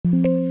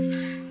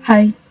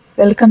Hi,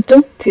 welcome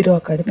to Thiru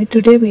Academy.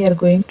 Today we are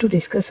going to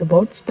discuss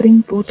about Spring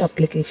Boot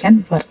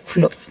application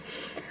workflow.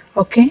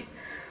 Okay,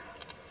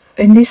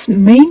 in these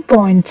main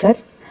points are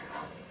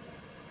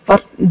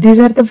these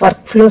are the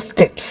workflow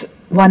steps.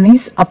 One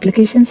is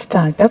application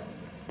startup,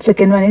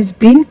 second one is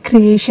bean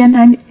creation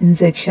and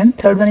injection,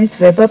 third one is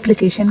web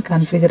application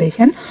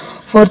configuration,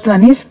 fourth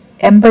one is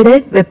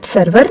embedded web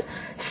server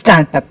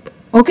startup.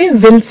 Okay,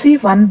 we'll see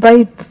one by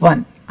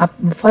one.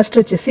 First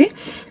వచ్చేసి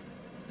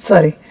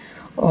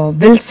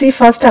we'll see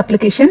first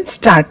application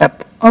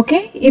startup.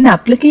 Okay, in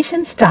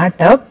application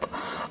startup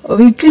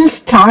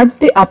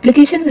the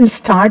application will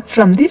start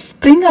from the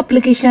spring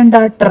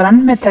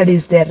application.run method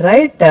is there,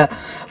 right?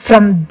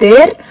 From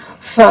there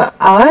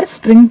our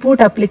Spring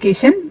Boot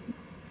application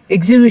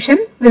execution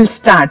will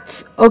start.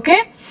 Okay,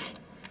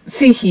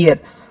 see here,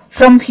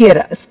 from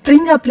here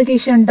spring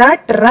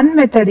application.run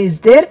method is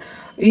there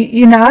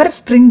in our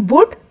Spring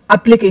Boot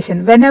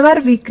application.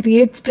 Whenever we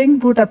create Spring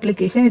Boot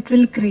application, it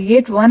will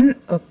create one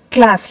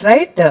class,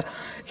 right?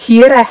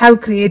 Here I have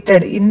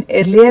created, in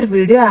earlier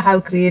video I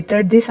have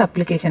created this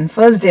application,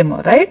 first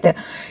demo, right?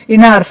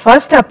 In our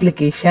first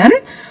application,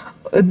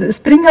 the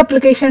spring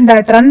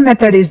application.run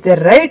method is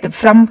there, right?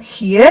 From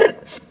here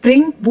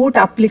Spring Boot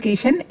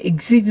application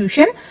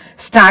execution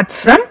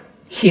starts from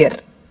here,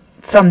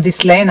 from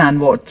this line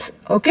onwards.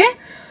 Okay,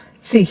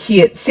 see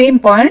here, same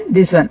point,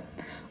 this one.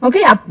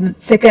 Okay,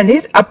 second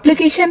is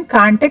application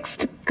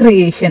context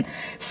creation.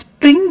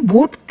 Spring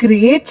Boot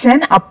creates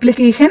an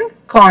application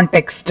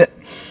context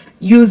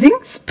using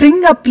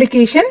Spring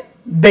Application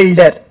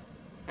Builder.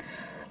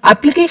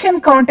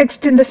 Application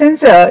context in the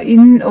sense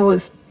in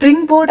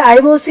Spring Boot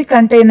IOC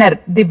container,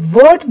 the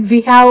word we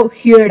have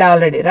heard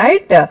already,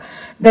 right?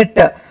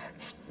 That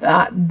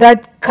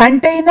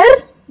container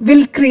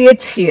will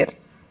create here.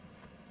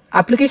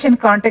 Application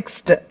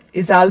context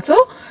is also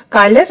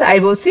called as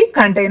IOC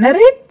container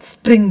in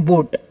Spring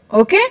Boot.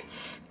 Okay,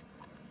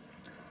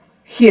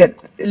 here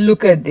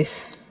look at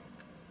this.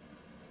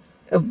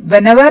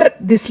 Whenever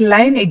this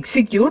line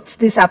executes,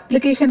 this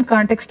application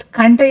context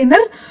container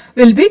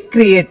will be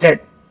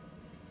created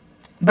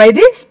by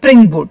the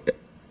Spring Boot.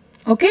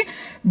 Okay,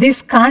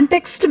 this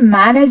context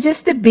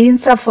manages the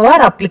beans of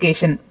our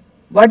application.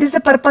 What is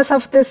the purpose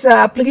of this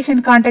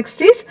application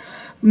context? Is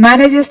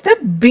manages the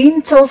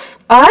beans of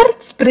our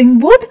Spring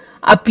Boot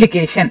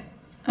application.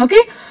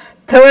 Okay,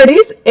 third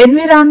is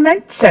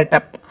environment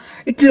setup.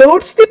 It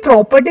loads the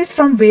properties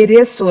from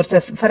various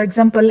sources. For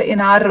example,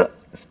 in our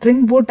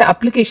Spring Boot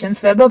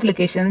applications, web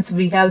applications,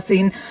 we have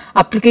seen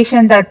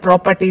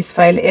application.properties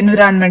file,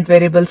 environment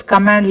variables,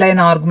 command line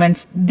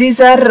arguments. These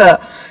are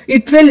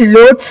it will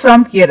loads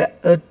from here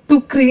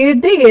to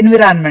create the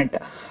environment.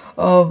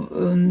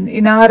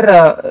 In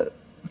our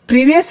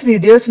previous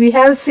videos we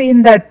have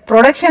seen that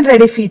production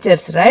ready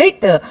features,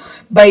 right?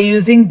 By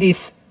using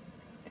this,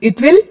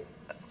 it will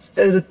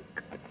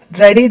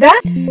ready the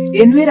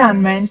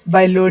environment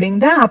by loading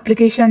the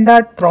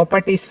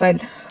application.properties file.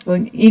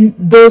 In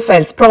those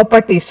files,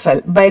 properties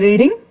file, by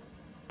reading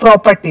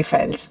property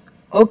files.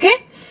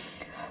 Okay,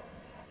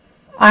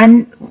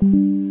 and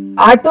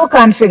auto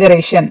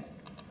configuration.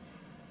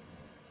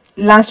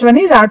 Last one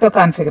is auto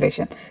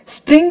configuration.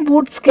 Spring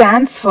Boot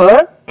scans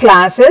for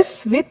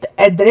classes with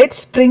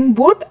 @Spring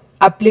Boot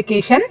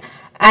application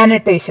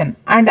annotation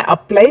and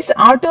applies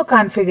auto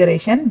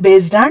configuration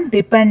based on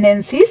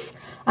dependencies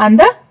on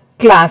the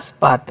class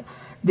path.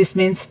 This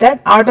means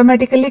that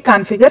automatically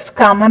configures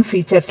common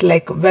features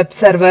like web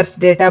servers,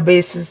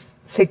 databases,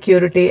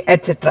 security,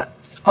 etc.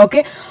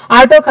 Okay,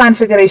 auto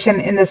configuration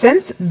in the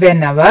sense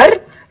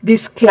whenever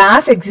this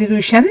class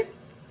execution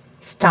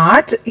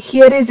starts,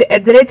 here is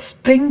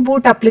 @Spring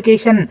Boot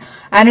application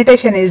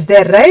annotation is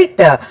there, right?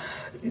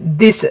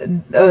 This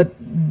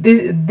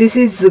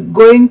is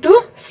going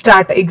to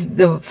start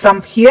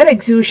from here,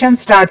 execution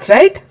starts,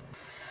 right?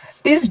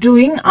 It is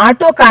doing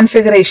auto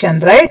configuration,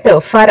 right?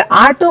 For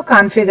auto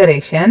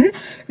configuration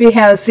we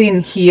have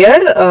seen here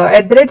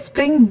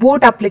 @Spring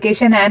Boot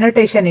application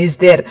annotation is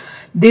there.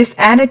 This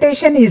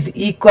annotation is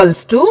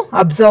equals to,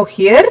 observe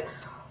here,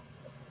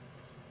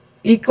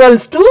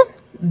 equals to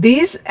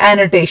these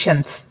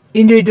annotations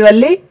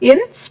individually in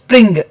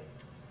Spring.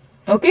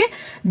 Okay,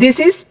 this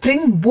is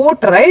Spring Boot,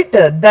 right?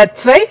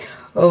 That's why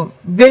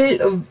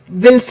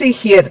we'll see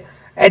here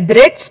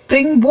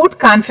 @Spring Boot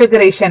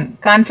configuration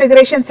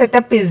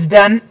setup is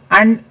done,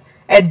 and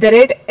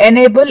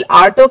 @enable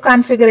auto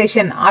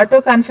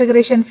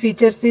configuration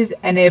features is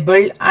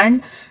enabled,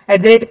 and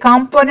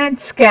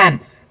 @component scan.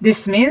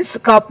 This means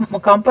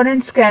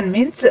component scan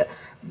means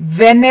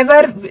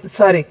whenever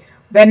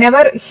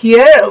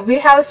here we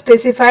have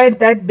specified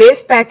that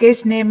base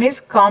package name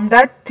is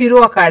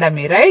com.Thiru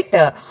Academy, right?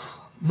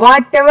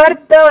 Whatever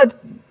the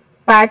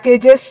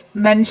packages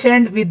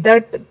mentioned with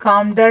that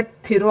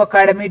com.Thiru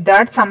Academy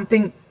dot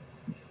something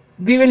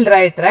we will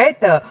write,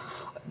 right?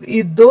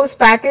 Those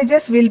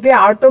packages will be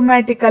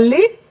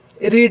automatically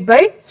read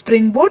by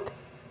Spring Boot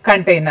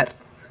container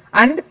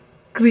and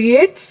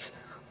creates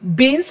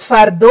beans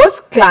for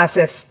those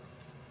classes.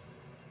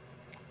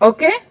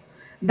 Okay,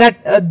 that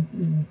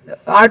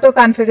auto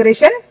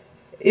configuration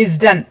is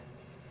done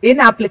in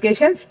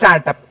application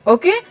startup.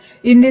 Okay,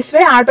 in this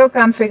way auto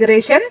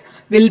configuration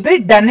will be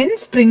done in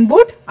Spring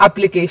Boot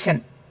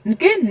application.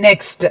 Okay,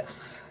 next,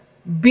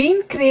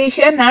 bean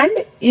creation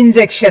and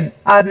injection.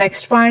 Our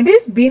next point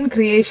is bean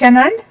creation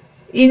and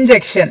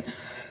injection.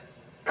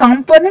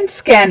 Component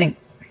scanning.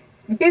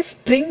 Okay,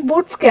 Spring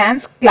Boot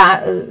scans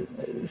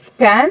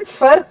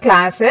for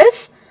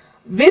classes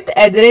with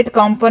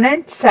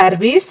 @component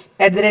service,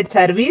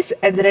 @service,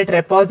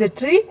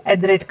 @repository,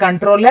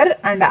 @controller,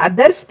 and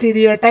other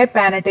stereotype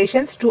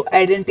annotations to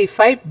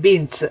identify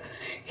beans.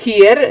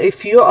 Here,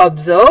 if you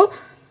observe,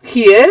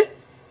 here,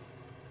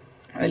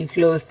 I will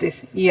close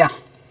this. Yeah.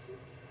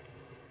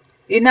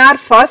 In our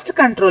first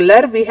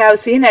controller, we have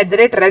seen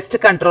 @rest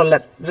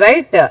controller,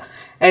 right?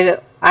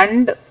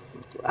 And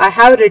I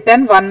have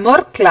written one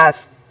more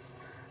class,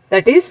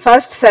 that is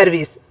first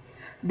service.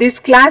 This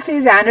class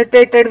is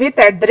annotated with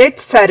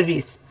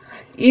 @service.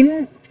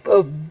 In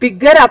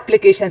bigger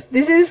applications,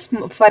 this is,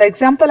 for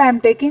example, I am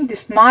taking the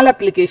small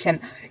application.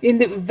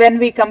 When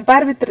we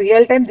compare with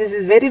real time, this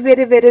is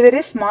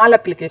very small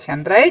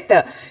application, right?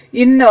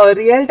 In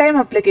real time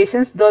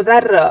applications, those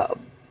are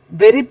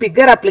very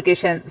bigger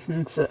applications.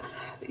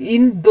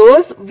 In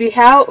those, we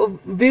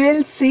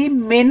will see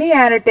many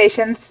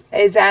annotations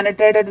is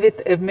annotated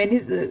with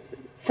many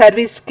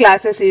service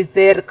classes is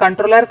there,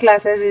 controller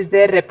classes is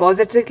there,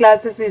 repository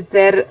classes is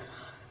there,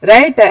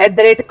 right?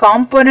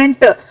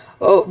 @component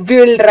we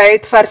will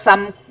write for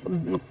some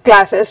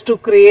classes to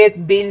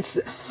create beans.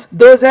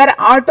 Those are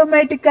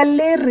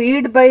automatically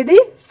read by the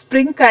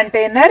Spring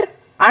container,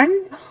 and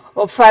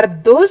for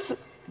those,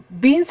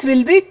 beans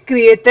will be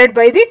created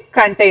by the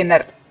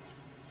container.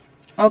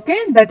 Okay,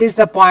 that is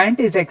the point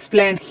is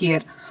explained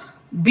here.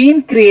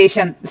 Bean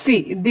creation,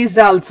 see this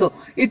also,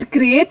 it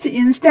creates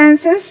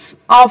instances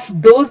of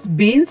those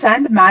beans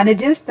and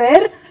manages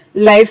their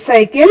life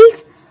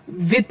cycles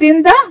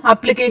within the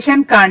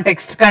application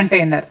context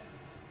container.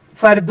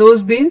 For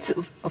those beans,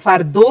 for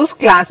those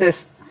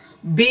classes,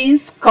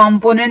 beans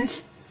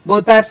components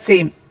both are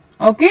same.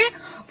 Okay,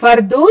 for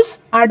those,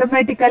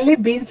 automatically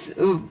beans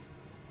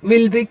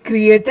will be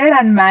created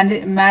and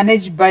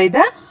managed by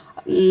the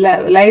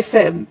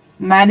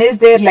manage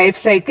their life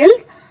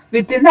cycles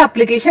within the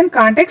application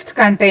context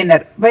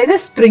container by the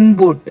Spring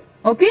Boot.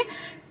 Okay,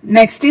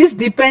 next is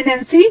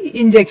dependency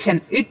injection.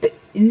 It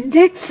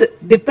injects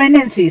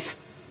dependencies.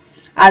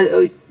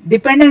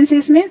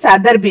 Dependencies means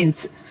other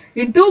beans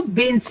into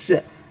beans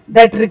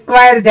that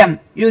require them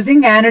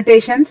using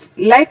annotations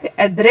like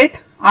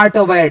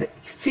 @autovide.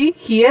 See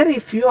here,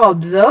 if you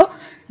observe,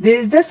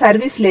 this is the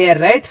service layer,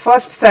 right?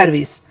 First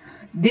service.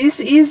 This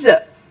is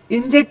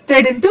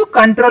injected into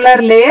controller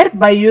layer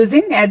by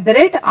using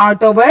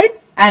 @autovide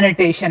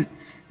annotation.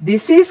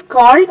 This is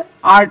called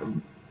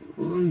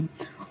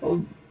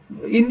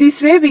in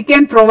this way we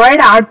can provide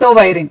auto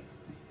wiring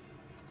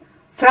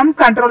from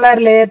controller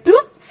layer to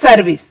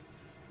service.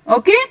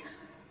 Okay,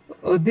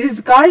 this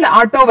is called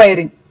auto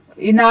wiring.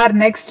 In our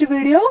next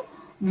video,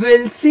 we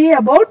will see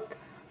about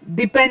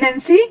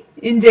dependency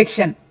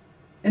injection.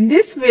 In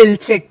this, we will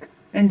check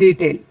in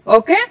detail.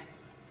 Okay,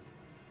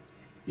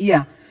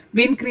 yeah,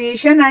 bean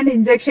creation and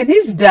injection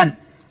is done.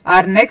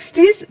 Our next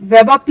is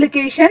web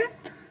application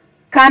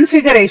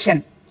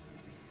configuration.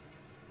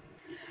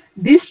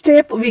 This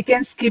step we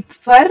can skip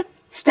for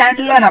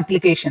standalone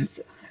applications,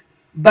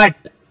 but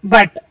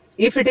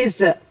if it is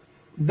a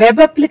web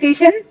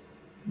application,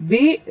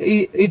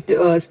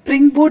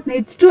 Spring Boot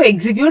needs to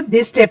execute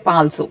this step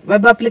also,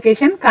 web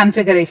application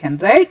configuration,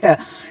 right?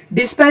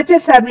 Dispatcher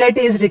servlet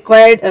is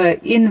required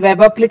in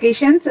web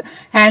applications,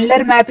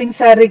 handler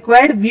mappings are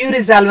required, view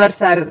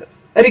resolvers are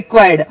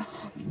required.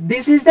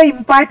 This is the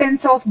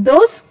importance of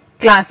those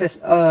classes.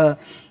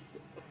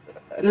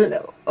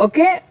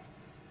 Okay,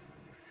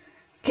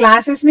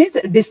 classes means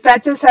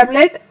dispatcher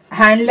servlet,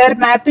 handler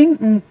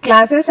mapping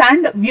classes,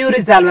 and view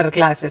resolver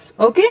classes.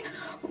 Okay,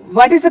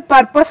 what is the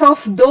purpose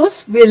of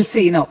those? We'll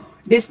see now.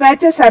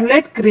 Dispatcher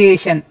servlet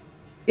creation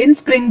in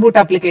Spring Boot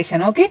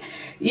application. Okay,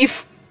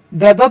 if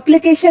web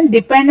application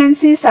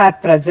dependencies are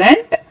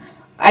present,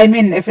 I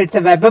mean if it's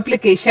a web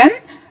application,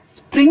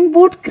 Spring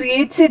Boot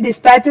creates a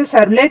dispatcher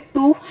servlet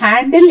to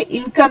handle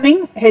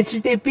incoming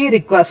HTTP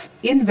requests.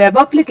 In web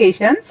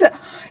applications,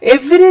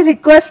 every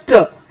request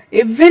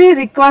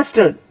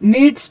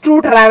needs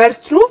to traverse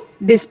through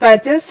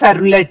dispatcher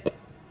servlet.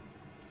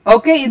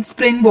 Okay, in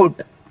Spring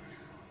Boot.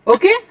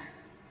 Okay,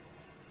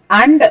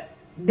 and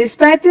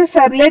dispatcher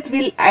servlet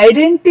will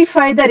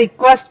identify the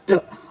request,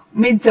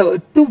 means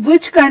to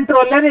which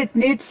controller it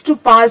needs to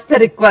pass the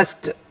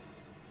request,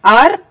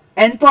 or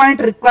endpoint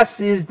request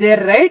is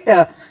there, right?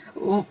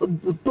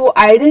 To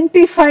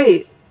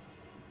identify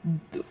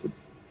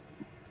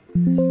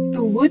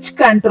to which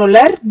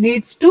controller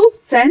needs to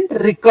send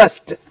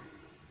request.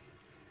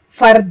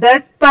 For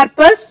that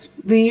purpose,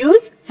 we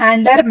use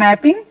handler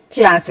mapping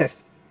classes.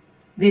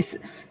 This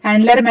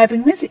handler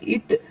mapping means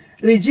it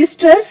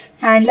registers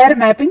handler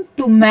mapping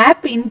to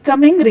map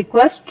incoming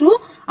requests to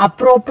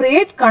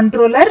appropriate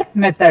controller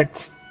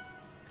methods.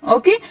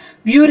 Okay,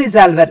 view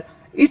resolver.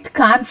 It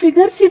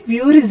configures a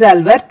view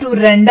resolver to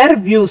render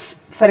views.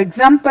 For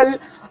example,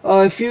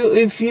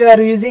 if you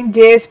are using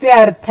JSP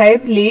or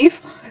Thime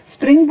Leaf,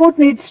 Spring Boot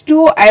needs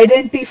to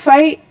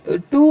identify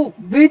to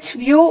which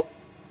view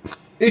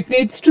it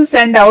needs to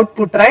send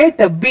output, right?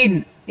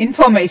 Bin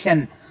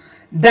information.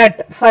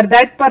 That for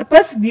that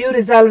purpose, view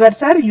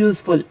resolvers are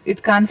useful.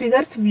 It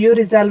configures view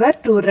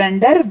resolver to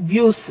render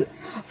views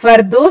for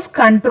those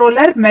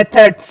controller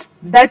methods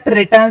that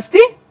returns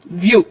the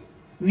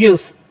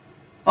views.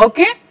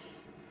 Okay,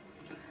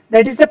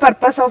 that is the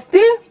purpose of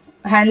the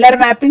handler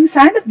mappings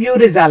and view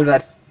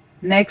resolvers.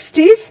 Next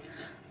is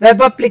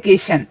web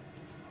application.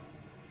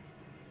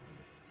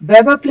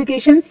 Web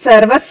application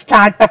server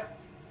startup.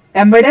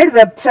 Embedded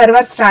web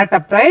server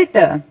startup, right?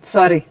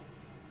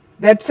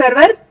 Web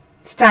server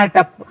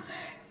startup.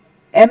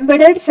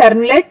 Embedded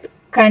servlet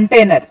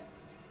container.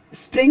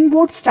 Spring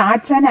Boot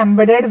starts an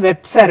embedded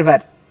web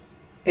server,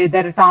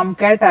 either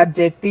Tomcat or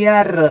Jetty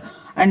or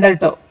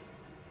Undertow.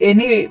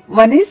 Any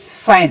one is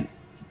fine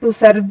to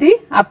serve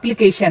the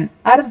application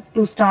or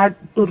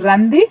to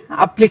run the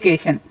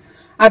application.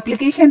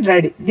 Application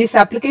ready. This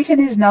application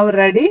is now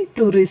ready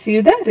to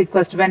receive the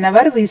request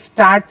whenever we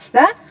start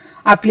the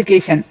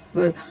application.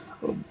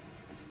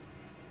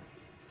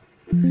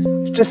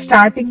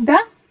 Starting the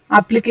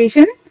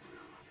application,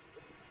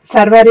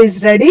 server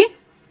is ready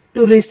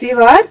to receive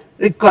our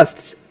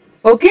requests.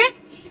 Okay,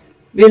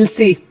 we'll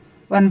see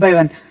one by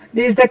one.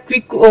 This is the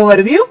quick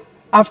overview.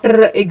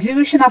 After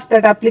execution of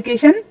that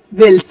application,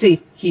 we'll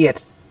see here.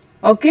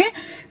 Okay,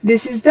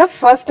 this is the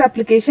first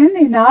application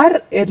in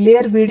our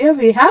earlier video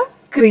we have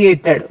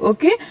created.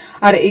 Okay,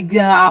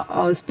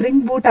 our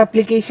Spring Boot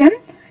application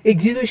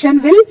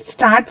execution will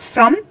starts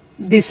from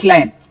this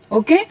line.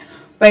 Okay,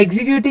 by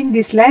executing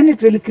this line,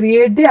 it will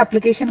create the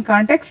application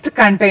context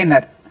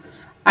container,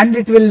 and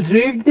it will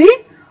read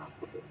the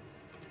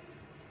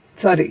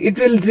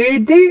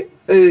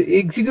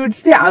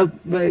executes the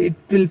it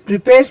will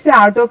prepares the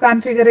auto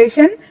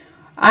configuration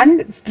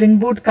and Spring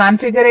Boot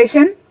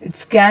configuration. It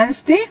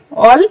scans the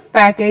all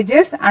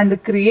packages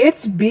and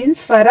creates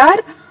beans for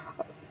our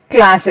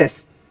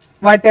classes,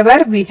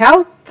 whatever we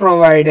have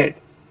provided.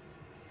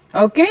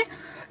 Okay,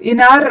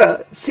 in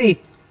our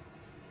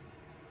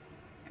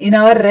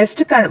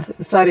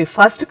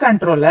first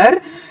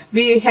controller,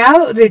 we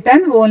have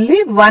written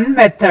only one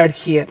method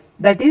here,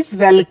 that is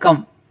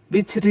welcome,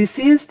 which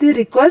receives the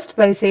request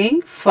by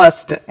saying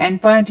first.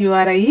 Endpoint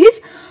URI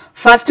is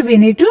first we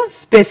need to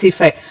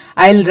specify.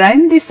 I'll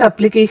run this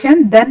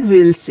application, then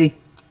we will see.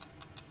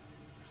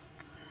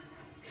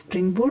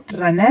 Spring Boot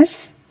run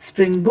as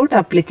Spring Boot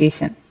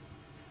application.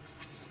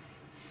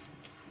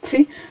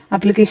 See,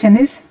 application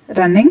is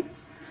running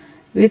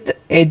with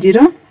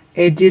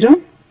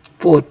 8080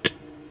 port.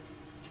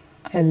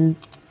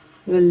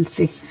 We'll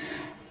see.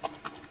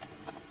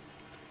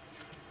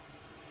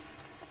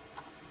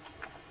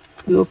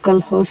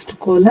 Localhost :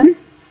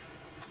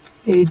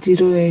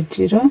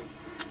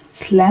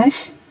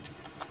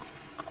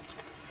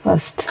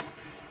 8080/first.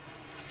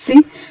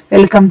 See,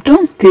 welcome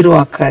to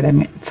Thiru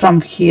Academy.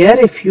 From here,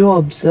 if you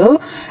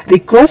observe,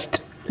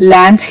 request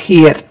lands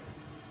here.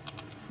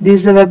 This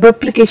is the web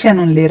application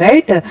only,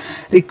 right?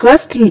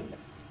 Request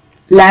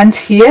lands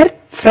here.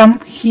 From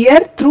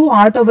here, through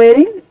auto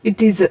bearing,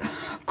 it is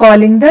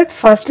calling that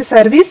first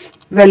service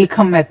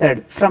welcome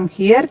method. From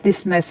here,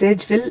 this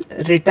message will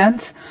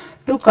returns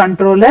to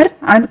controller,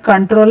 and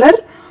controller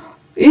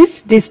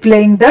is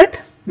displaying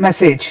that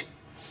message.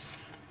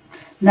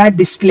 Not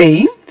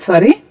displaying,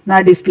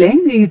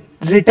 it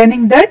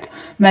returning that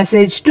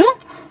message to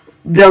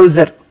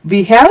browser.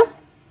 We have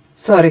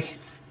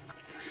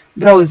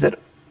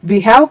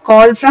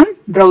called from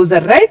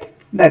browser, right?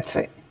 That's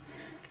why.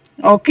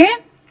 Okay,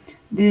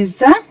 this is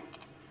the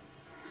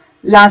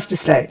last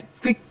slide.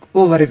 Quick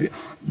overview.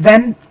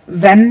 When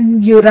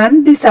you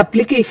run this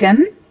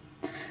application,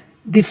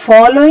 the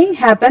following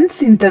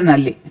happens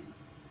internally,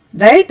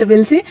 right?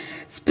 We'll see.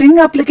 Spring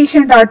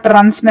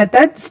application.runs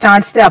method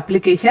starts the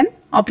application.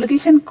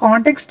 Application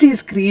context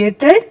is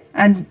created,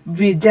 and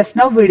we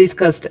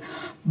discussed.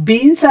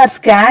 Beans are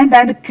scanned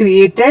and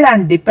created,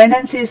 and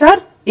dependencies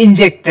are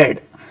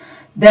injected.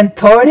 Then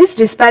third is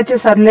dispatcher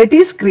servlet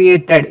is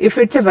created if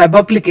it's a web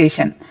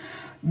application.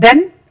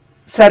 Then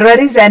server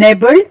is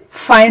enabled.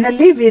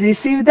 Finally, we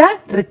receive the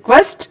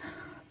request.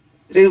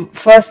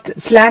 First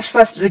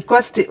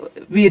request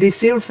we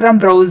received from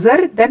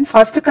browser. Then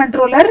first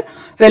controller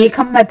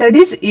welcome method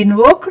is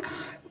invoked,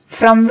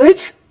 from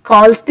which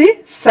calls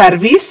the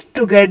service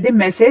to get the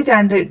message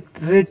and it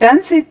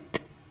returns it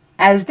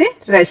as the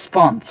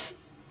response.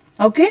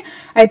 Okay,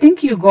 I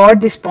think you got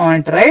this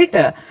point, right?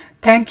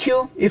 Thank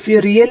you. If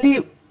you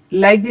really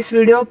like this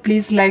video,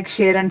 please like,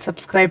 share and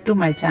subscribe to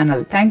my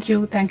channel. Thank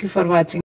you for watching.